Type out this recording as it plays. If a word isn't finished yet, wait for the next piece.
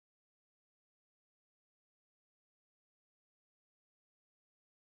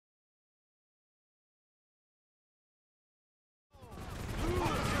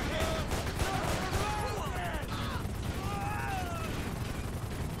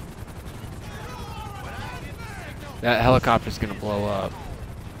That helicopter's gonna blow up.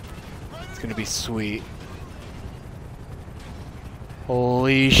 It's gonna be sweet.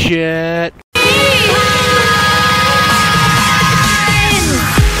 Holy shit!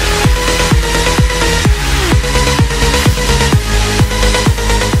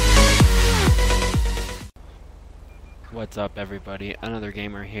 What's up, everybody? Another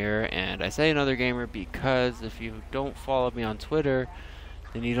Gamer here, and I say Another Gamer because if you don't follow me on Twitter,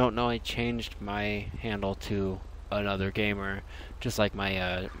 then you don't know I changed my handle to Another Gamer, just like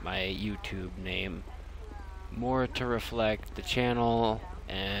my my YouTube name, more to reflect the channel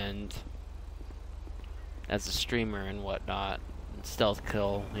and as a streamer and whatnot. Stealth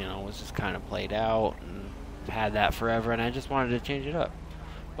kill, you know, was just kind of played out and had that forever, and I just wanted to change it up.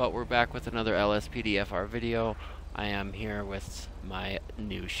 But we're back with another Lspdfr video. I am here with my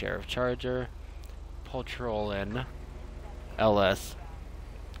new Sheriff Charger, Patrolling LS.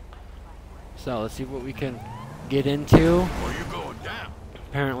 So let's see what we can get into. Where you going down?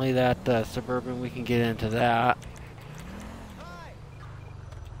 Apparently that Suburban, we can get into that.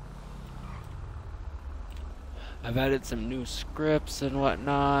 I've added some new scripts and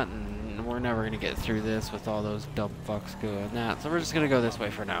whatnot, and we're never going to get through this with all those dumb fucks doing that. So we're just going to go this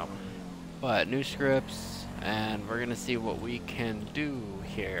way for now. But new scripts, and we're going to see what we can do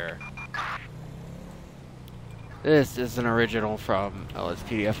here. This is an original from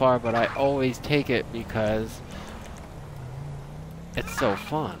Lspdfr, but I always take it because it's so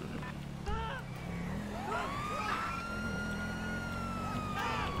fun.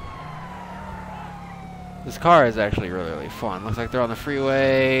 This car is actually really fun. Looks like they're on the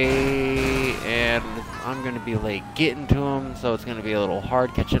freeway, and I'm going to be late getting to them, so it's going to be a little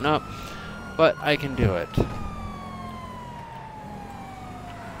hard catching up, but I can do it.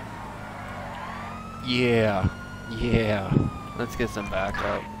 Yeah. Let's get some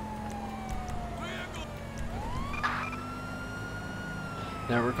backup.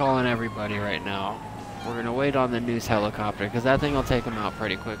 Now we're calling everybody right now. We're going to wait on the news helicopter, because that thing will take them out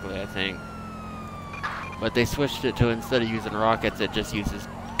pretty quickly, I think. But they switched it to, instead of using rockets, it just uses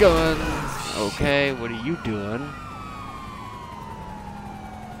guns. Okay, what are you doing?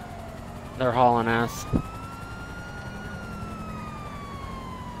 They're hauling ass.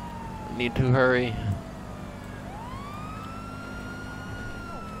 Need to hurry.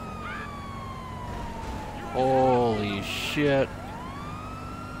 Holy shit.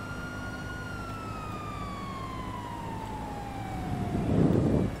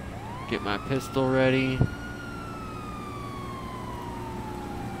 Get my pistol ready.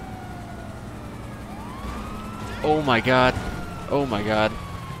 Oh my god. Oh my god.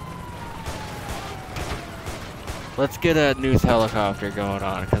 Let's get a news helicopter going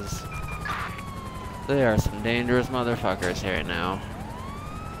on, because they are some dangerous motherfuckers here now.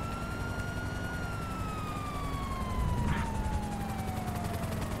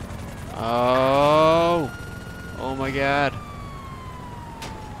 Oh! Oh my god.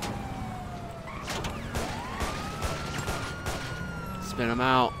 Spin them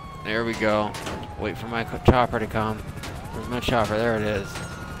out. There we go. Wait for my chopper to come. Where's my chopper? There it is.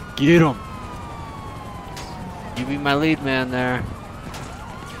 Get him! You be my lead man there.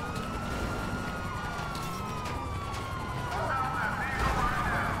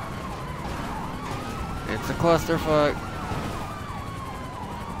 It's a clusterfuck.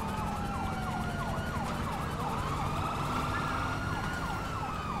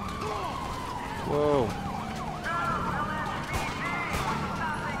 Whoa.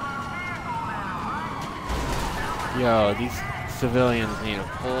 Yo, these civilians need to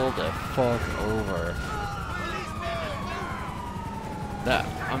pull the fuck over.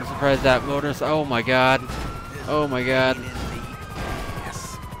 I'm surprised that motorist. Oh my god. Oh my god.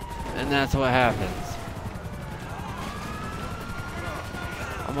 And that's what happens.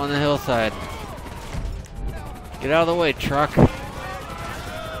 I'm on the hillside. Get out of the way, truck.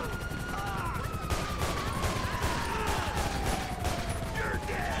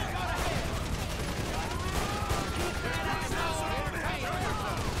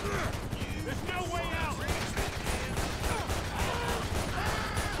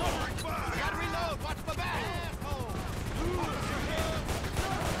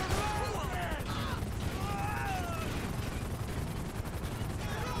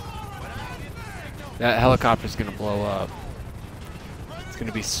 That helicopter's gonna blow up. It's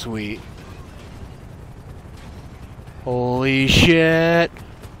gonna be sweet. Holy shit!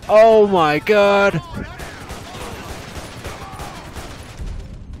 Oh my god!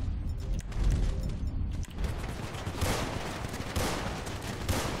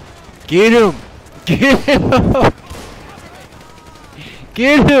 Get him! Get him!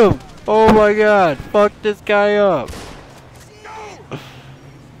 Get him! Oh my god, fuck this guy up.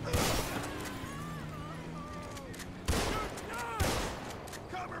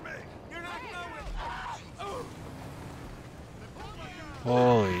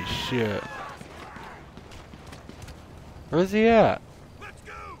 Holy shit. Where's he at?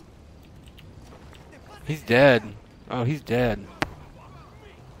 He's dead. Oh, he's dead.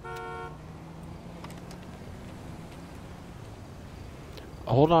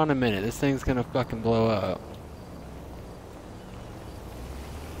 Hold on a minute, this thing's gonna fucking blow up.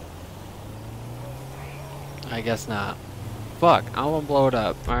 I guess not. Fuck, I won't blow it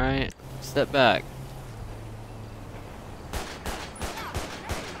up, alright? Step back.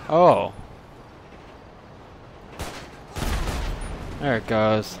 Oh. There it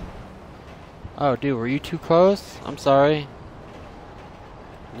goes. Oh, dude, were you too close? I'm sorry.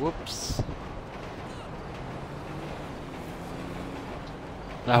 Whoops.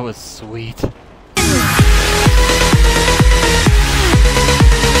 That was sweet.